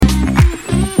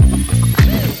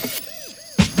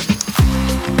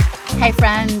Hi,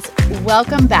 friends.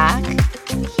 Welcome back.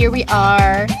 Here we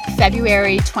are,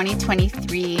 February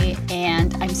 2023,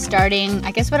 and I'm starting,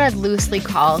 I guess what I'd loosely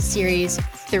call Series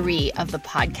 3 of the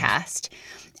podcast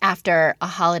after a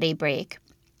holiday break.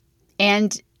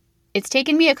 And it's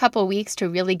taken me a couple weeks to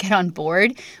really get on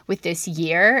board with this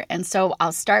year, and so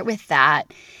I'll start with that.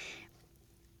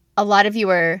 A lot of you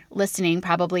are listening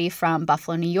probably from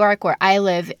Buffalo, New York, where I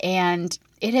live, and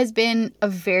it has been a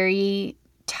very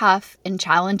tough and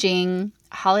challenging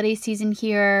holiday season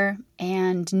here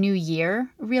and new year,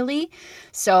 really.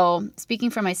 So speaking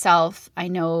for myself, I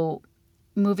know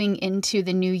moving into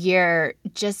the new year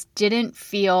just didn't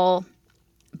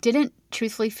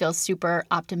truthfully feel super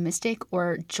optimistic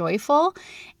or joyful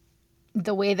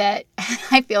the way that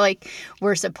I feel like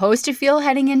we're supposed to feel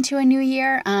heading into a new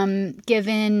year,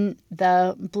 given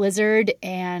the blizzard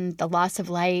and the loss of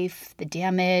life, the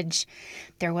damage.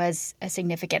 There was a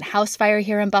significant house fire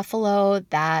here in Buffalo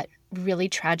that really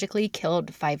tragically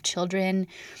killed 5 children.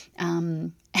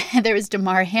 There was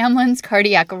Damar Hamlin's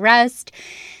cardiac arrest,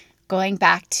 going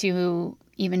back to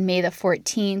even May the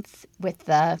 14th with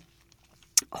the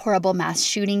horrible mass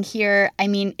shooting here. I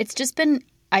mean, it's just been,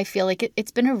 I feel like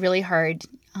it's been a really hard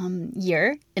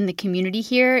year in the community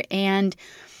here, and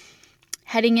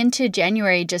heading into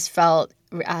January just felt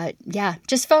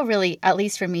really, at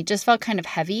least for me, just felt kind of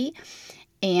heavy.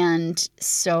 And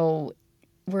so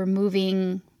we're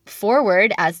moving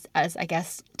forward as I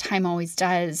guess time always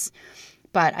does,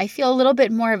 but I feel a little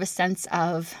bit more of a sense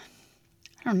of,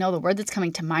 I don't know, the word that's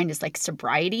coming to mind is like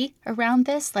sobriety around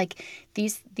this. Like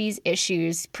these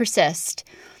issues persist,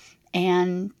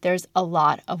 and there's a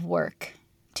lot of work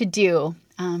to do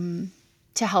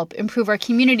to help improve our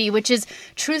community, which is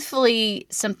truthfully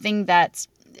something that's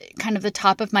kind of the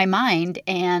top of my mind.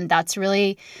 And that's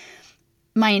really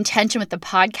my intention with the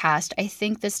podcast. I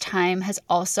think this time has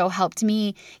also helped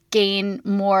me gain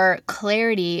more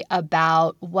clarity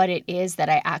about what it is that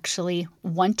I actually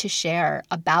want to share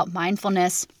about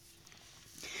mindfulness,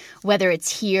 whether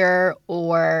it's here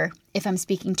or if I'm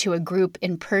speaking to a group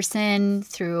in person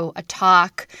through a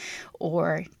talk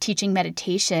or teaching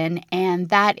meditation. And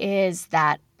that is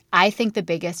that I think the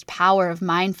biggest power of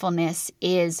mindfulness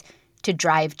is to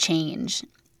drive change.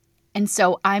 And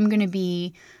so I'm going to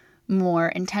be more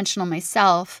intentional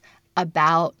myself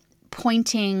about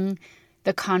pointing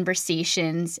the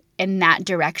conversations in that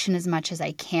direction as much as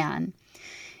I can.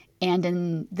 And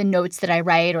in the notes that I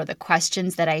write or the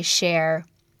questions that I share,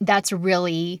 that's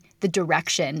really the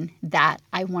direction that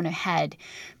I want to head.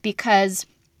 Because,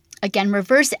 again,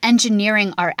 reverse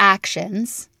engineering our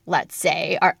actions, let's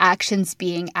say, our actions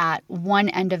being at one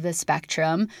end of the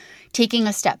spectrum, taking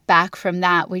a step back from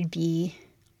that would be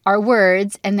our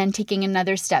words, and then taking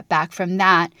another step back from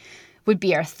that would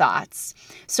be our thoughts.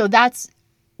 So that's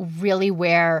really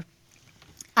where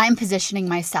I'm positioning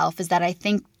myself, is that I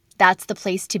think that's the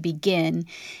place to begin.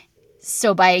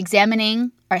 So by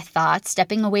examining our thoughts,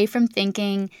 stepping away from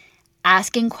thinking,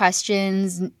 asking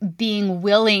questions, being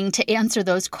willing to answer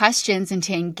those questions and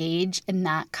to engage in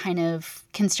that kind of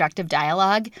constructive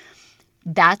dialogue,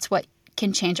 that's what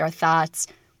can change our thoughts.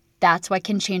 That's what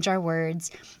can change our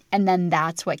words. And then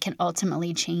that's what can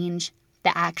ultimately change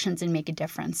the actions and make a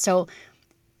difference. So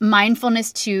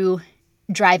mindfulness to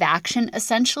drive action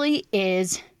essentially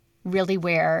is really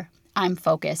where I'm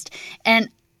focused. And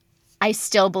I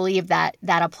still believe that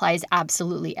that applies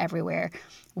absolutely everywhere,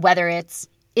 whether it's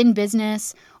in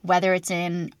business, whether it's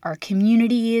in our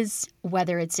communities,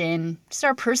 whether it's in just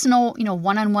our personal,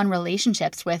 one-on-one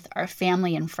relationships with our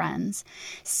family and friends.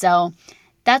 So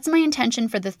that's my intention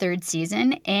for the 3rd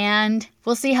season, and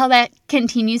we'll see how that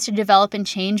continues to develop and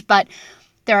change. But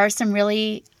there are some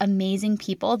really amazing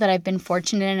people that I've been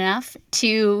fortunate enough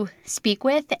to speak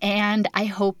with, and I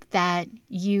hope that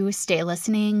you stay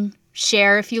listening,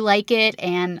 share if you like it,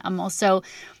 and I'm also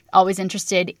always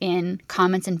interested in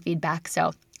comments and feedback.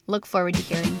 So look forward to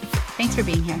hearing. Thanks for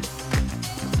being here.